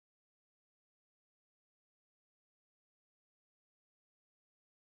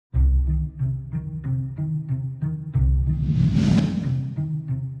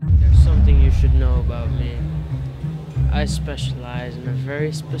should know about me. I specialize in a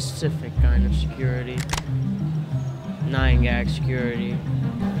very specific kind of security. 9-gag security.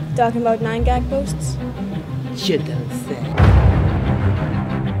 Talking about 9-gag posts? You don't think.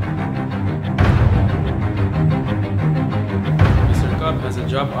 Mr. Cobb has a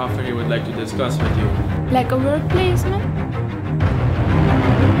job offer he would like to discuss with you. Like a work placement?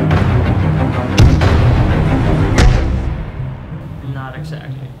 Not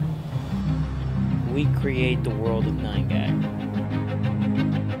exactly. We create the world of 9-gag.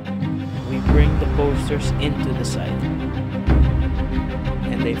 We bring the posters into the site,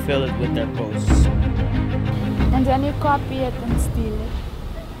 and they fill it with their posts. And then you copy it and steal it.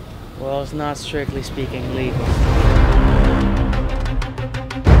 Well, it's not strictly speaking legal.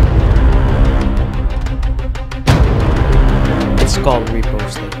 It's called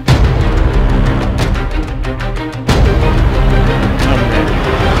reposting.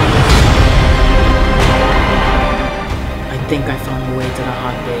 I think I found a way to the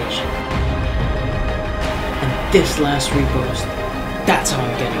hot page. And this last repost, that's how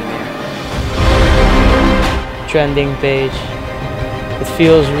I'm getting there. Trending page. It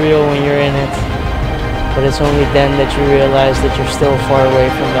feels real when you're in it, but it's only then that you realize that you're still far away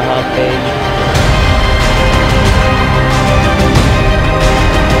from the hot page.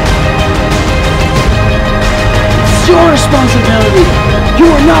 It's your responsibility! You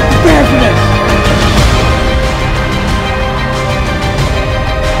are not prepared for this!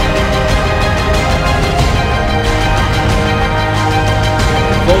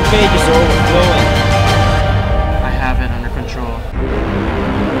 Both pages are overflowing. I have it under control.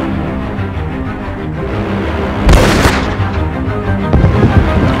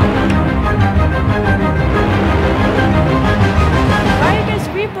 Why are you guys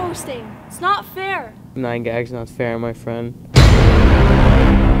reposting? It's not fair. 9-gag's not fair, my friend.